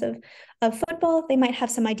the sense of football, they might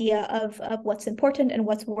have some idea of what's important and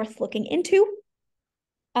what's worth looking into.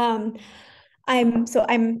 I'm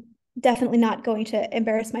definitely not going to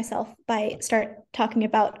embarrass myself by start talking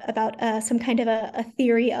about some kind of a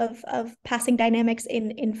theory of passing dynamics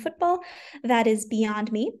in football. That is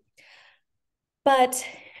beyond me. But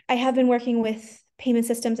I have been working with payment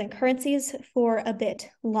systems and currencies for a bit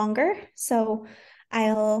longer. So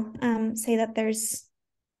I'll say that there's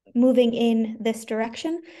moving in this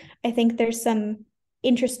direction. I think there's some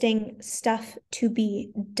interesting stuff to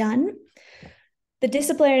be done. The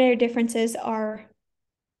disciplinary differences are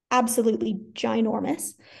absolutely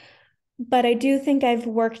ginormous, but I do think I've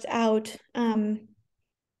worked out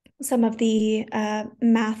some of the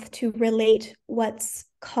math to relate what's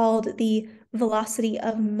called the velocity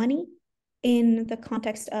of money in the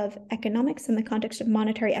context of economics, in the context of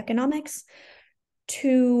monetary economics,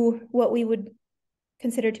 to what we would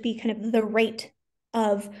considered to be kind of the rate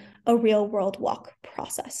of a real world walk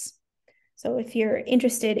process. So if you're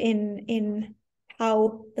interested in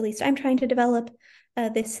how, at least I'm trying to develop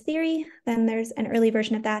this theory, then there's an early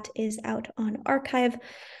version of that is out on arXiv.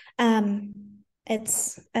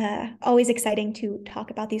 It's always exciting to talk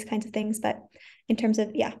about these kinds of things, but in terms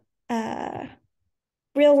of,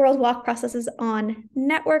 real world walk processes on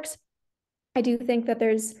networks, I do think that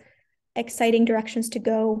there's exciting directions to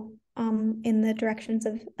go in the directions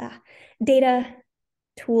of data,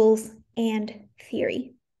 tools, and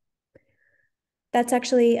theory. That's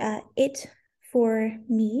actually it for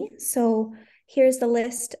me. So here's the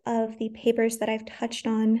list of the papers that I've touched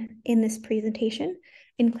on in this presentation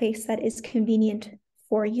in case that is convenient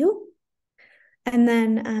for you. And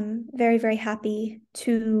then I'm very, very happy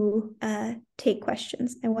to take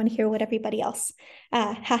questions. I want to hear what everybody else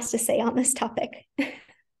has to say on this topic.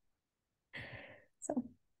 So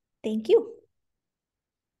thank you.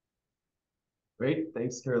 Great,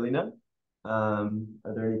 thanks, Carolina. Are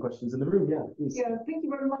there any questions in the room? Yeah, please. Yeah, thank you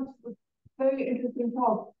very much. Very interesting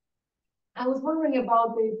talk. I was wondering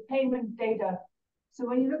about the payment data. So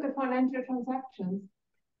when you look at financial transactions,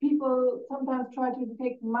 people sometimes try to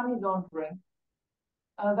detect money laundering.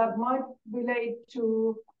 That might relate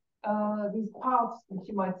to these paths that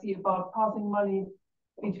you might see about passing money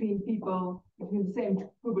between people, between the same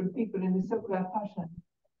group of people in a circular fashion.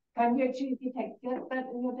 Can you actually detect that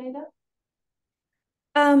in your data?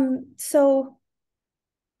 So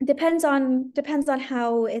depends on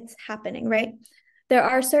how it's happening, right? There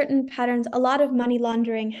are certain patterns. A lot of money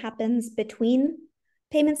laundering happens between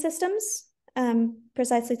payment systems,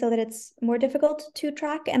 precisely so that it's more difficult to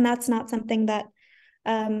track, and that's not something that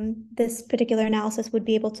this particular analysis would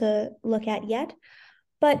be able to look at yet.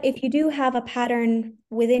 But if you do have a pattern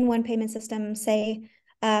within one payment system, say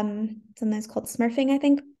sometimes called smurfing, I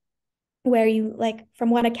think, where you like from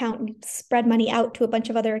one account you spread money out to a bunch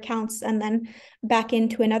of other accounts and then back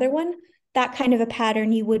into another one, that kind of a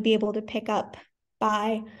pattern you would be able to pick up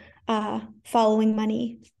by following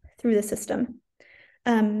money through the system.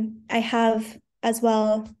 I have as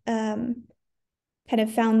well kind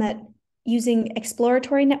of found that using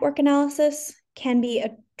exploratory network analysis can be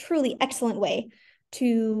a truly excellent way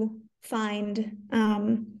to find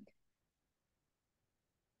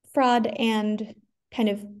fraud and kind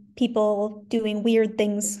of people doing weird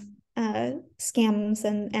things, scams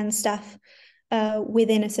and stuff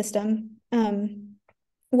within a system.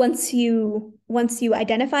 Once you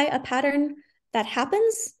identify a pattern that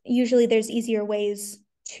happens, usually there's easier ways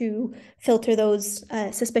to filter those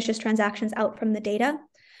suspicious transactions out from the data.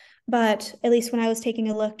 But at least when I was taking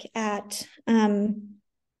a look at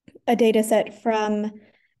a data set from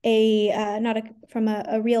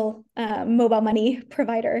a real mobile money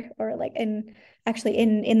provider, or like in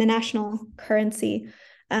the national currency,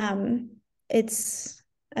 it's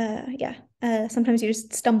sometimes you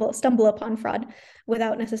just stumble upon fraud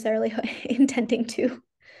without necessarily intending to.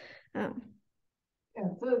 Yeah,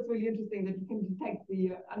 so it's really interesting that you can detect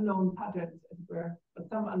the unknown patterns, as it were, but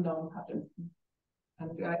some unknown patterns.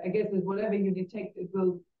 And I guess that whatever you detect, it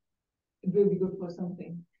will be good for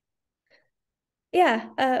something. Yeah,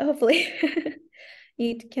 hopefully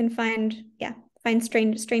you can find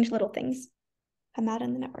strange little things come out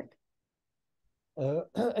in the network.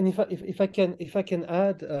 And if I can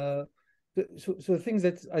add, so things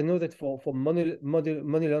that I know that for money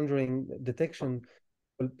laundering detection,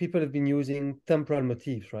 people have been using temporal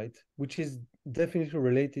motifs, right? Which is definitely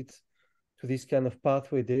related to this kind of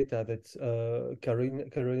pathway data that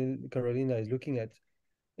Carolina is looking at.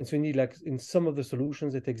 And so you need, like, in some of the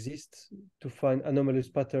solutions that exist to find anomalous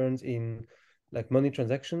patterns in like money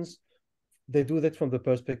transactions, they do that from the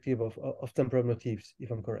perspective of temporal motifs,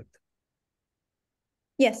 if I'm correct.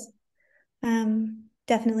 Yes,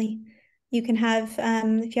 definitely. You can have,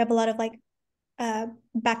 if you have a lot of like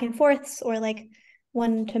back and forths, or like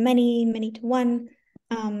one to many, many to one,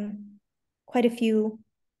 quite a few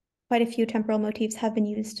temporal motifs have been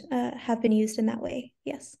used in that way.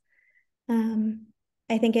 Yes.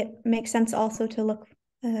 I think it makes sense also to look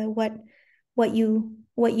what you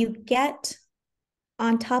get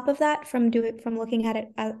on top of that from looking at it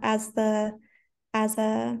as a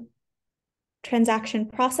transaction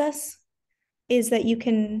process, is that you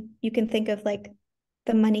can think of like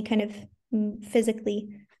the money kind of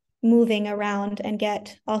physically moving around and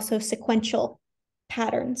get also sequential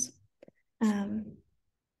patterns. You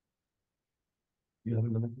have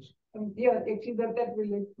another question? Yeah, actually, that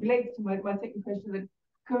really relates to my second question. That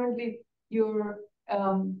currently you're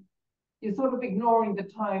sort of ignoring the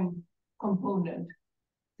time component.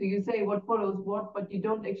 So you say what follows what, but you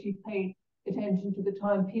don't actually pay attention to the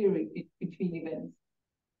time period between events.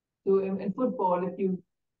 So in football, if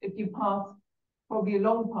you pass, probably a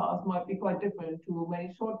long pass might be quite different to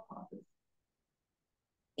many short passes.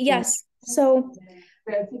 Yes. So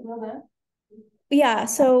There's a signal there. yeah,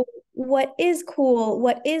 so what is cool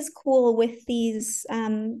with these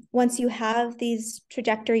once you have these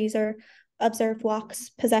trajectories or observed walks,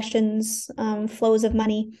 possessions, flows of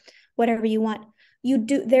money, whatever you want,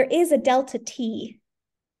 there is a delta T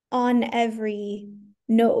on every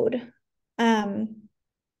node. And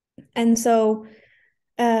so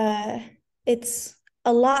it's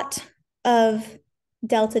a lot of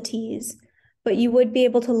delta T's, but you would be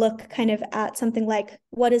able to look kind of at something like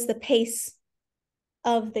what is the pace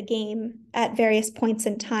of the game at various points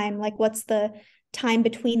in time, like what's the time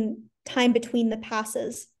between the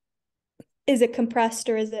passes? Is it compressed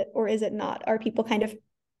or is it not? Are people kind of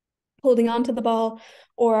holding on to the ball,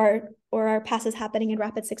 or are passes happening in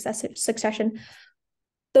rapid succession?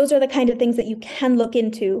 Those are the kind of things that you can look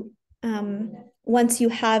into once you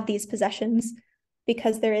have these possessions,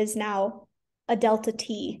 because there is now a delta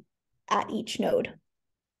T at each node.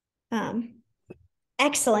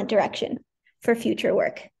 Excellent direction for future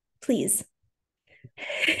work. Please,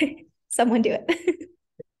 someone do it.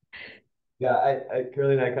 Yeah,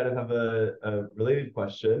 Curly and I kind of have a related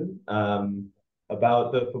question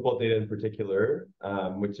about the football data in particular,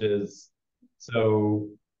 which is, so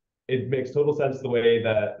it makes total sense the way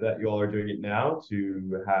that you all are doing it now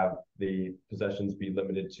to have the possessions be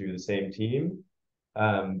limited to the same team.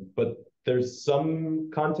 But there's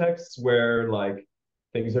some contexts where like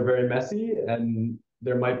things are very messy and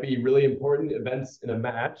there might be really important events in a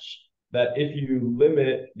match that if you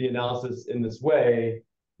limit the analysis in this way,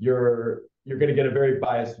 you're going to get a very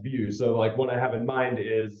biased view. So like one I have in mind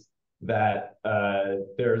is that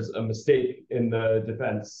there's a mistake in the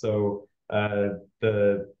defense. So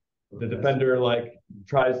the defender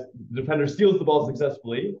steals the ball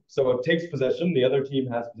successfully. So it takes possession, the other team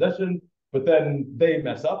has possession, but then they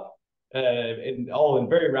mess up in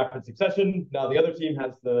very rapid succession. Now the other team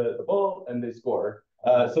has the ball and they score.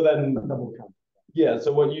 So then double count. Yeah,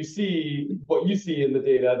 so what you see in the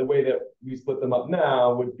data, the way that we split them up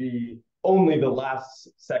now would be only the last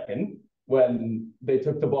second when they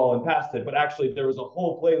took the ball and passed it, but actually there was a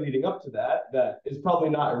whole play leading up to that is probably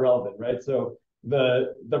not irrelevant, right? So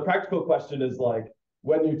the practical question is like,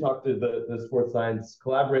 when you talk to the sports science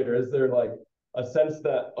collaborator, is there like a sense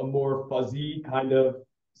that a more fuzzy kind of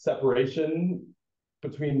separation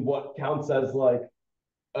between what counts as like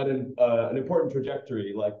an important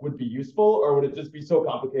trajectory like would be useful, or would it just be so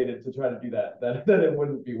complicated to try to do that it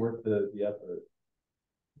wouldn't be worth the effort?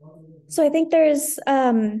 So I think there's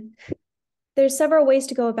several ways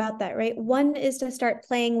to go about that, right? One is to start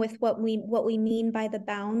playing with what we mean by the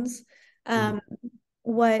bounds. The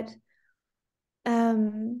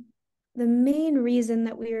main reason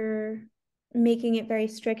that we're making it very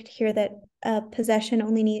strict here that possession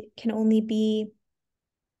can only be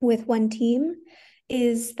with one team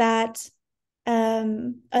is that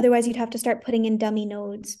otherwise you'd have to start putting in dummy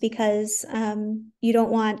nodes, because you don't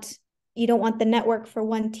want the network for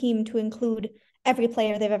one team to include every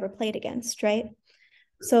player they've ever played against, right?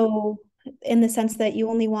 So in the sense that you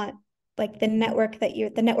only want like the network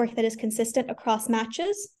that is consistent across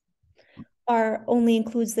matches only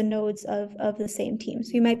includes the nodes of the same team.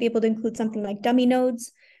 So you might be able to include something like dummy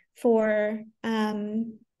nodes for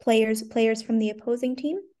players from the opposing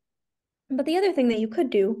team. But the other thing that you could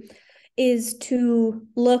do is to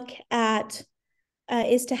look at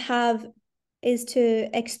is to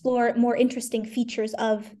explore more interesting features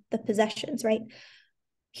of the possessions, right?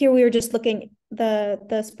 Here we were just looking,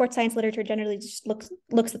 the sports science literature generally just looks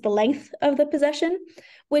at the length of the possession,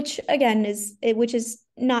 which again is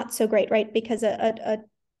not so great, right? Because a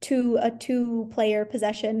two player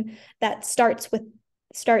possession that starts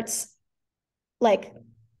like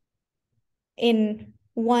in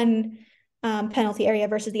one penalty area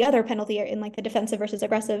versus the other penalty area, in like the defensive versus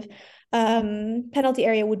aggressive penalty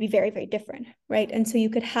area, would be very, very different, right? And so you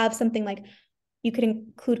could have something like, you could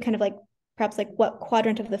include kind of like perhaps like what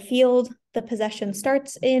quadrant of the field the possession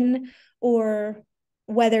starts in, or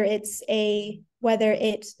whether it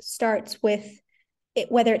starts with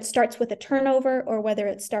a turnover, or whether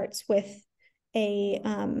it starts with a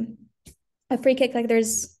free kick. Like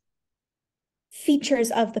there's features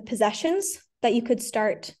of the possessions that you could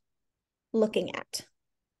start looking at.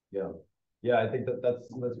 Yeah, I think that's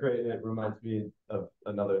great. It reminds me of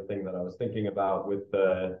another thing that I was thinking about with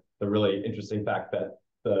the really interesting fact that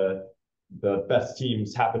the best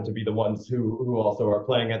teams happen to be the ones who also are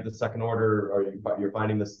playing at the second order, or you're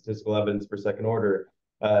finding the statistical evidence for second order,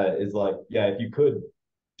 is like, yeah, if you could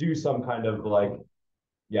do some kind of like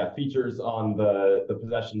yeah, features on the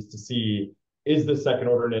possessions to see, is the second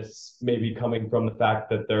orderness maybe coming from the fact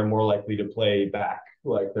that they're more likely to play back,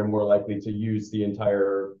 like they're more likely to use the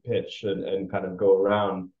entire pitch and kind of go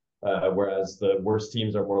around, whereas the worst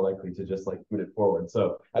teams are more likely to just like boot it forward.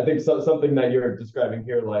 So I think something that you're describing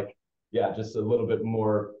here, like, yeah, just a little bit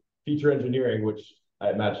more feature engineering, which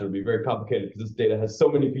I imagine would be very complicated because this data has so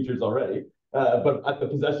many features already. But at the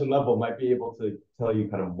possession level, might be able to tell you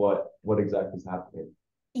kind of what exactly is happening.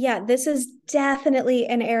 Yeah, this is definitely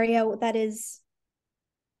an area that is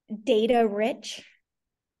data rich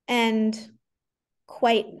and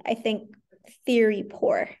quite, I think, theory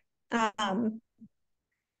poor.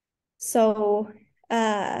 So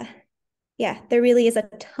yeah, there really is a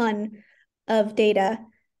ton of data.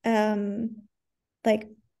 Like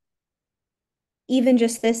even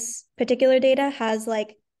just this particular data has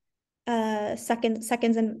like seconds,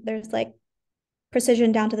 and there's like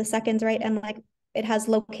precision down to the seconds, right? And like it has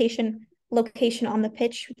location on the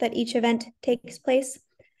pitch that each event takes place.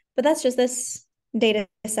 But that's just this data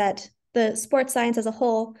set. The sports science as a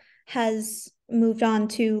whole has moved on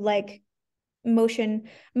to like motion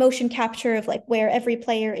capture of like where every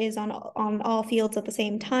player is on all fields at the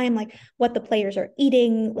same time, like what the players are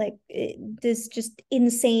eating, like there's just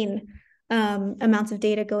insane amounts of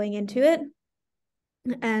data going into it.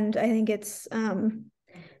 And I think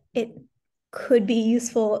it could be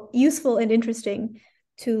useful and interesting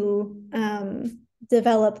to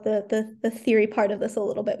develop the theory part of this a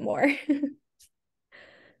little bit more.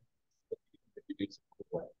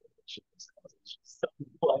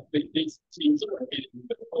 Like these teams are eating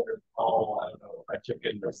the players all, I don't know, fried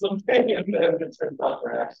chicken or something, and then it turns out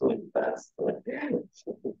they're actually the best.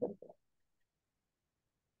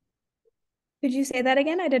 Could you say that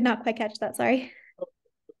again? I did not quite catch that. Sorry.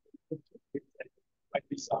 Might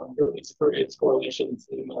be some really spurious correlations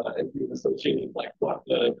in associating like what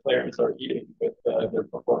the players are eating with their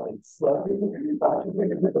performance. That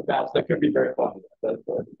could be very fun.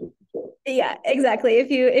 Yeah, exactly. If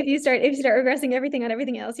you start regressing everything on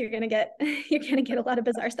everything else, you're gonna get a lot of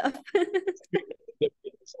bizarre stuff.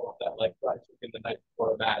 That like fried chicken the night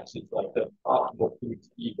before a match is like the optimal food to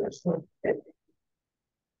eat or something.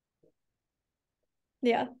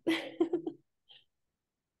 Yeah.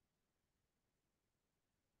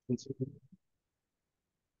 We can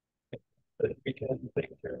take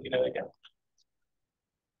care of again.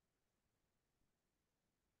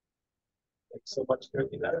 Thanks so much,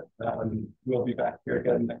 Carolina. We'll be back here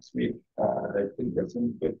again next week in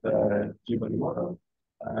person with Giovanni Moro,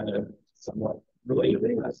 somewhat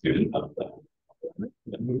related a student of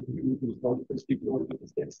who's one of the first people working with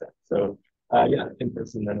this data set. So yeah, in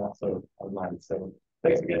person and also online. So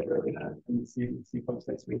thanks again, Carolina, and see folks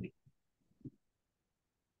next week.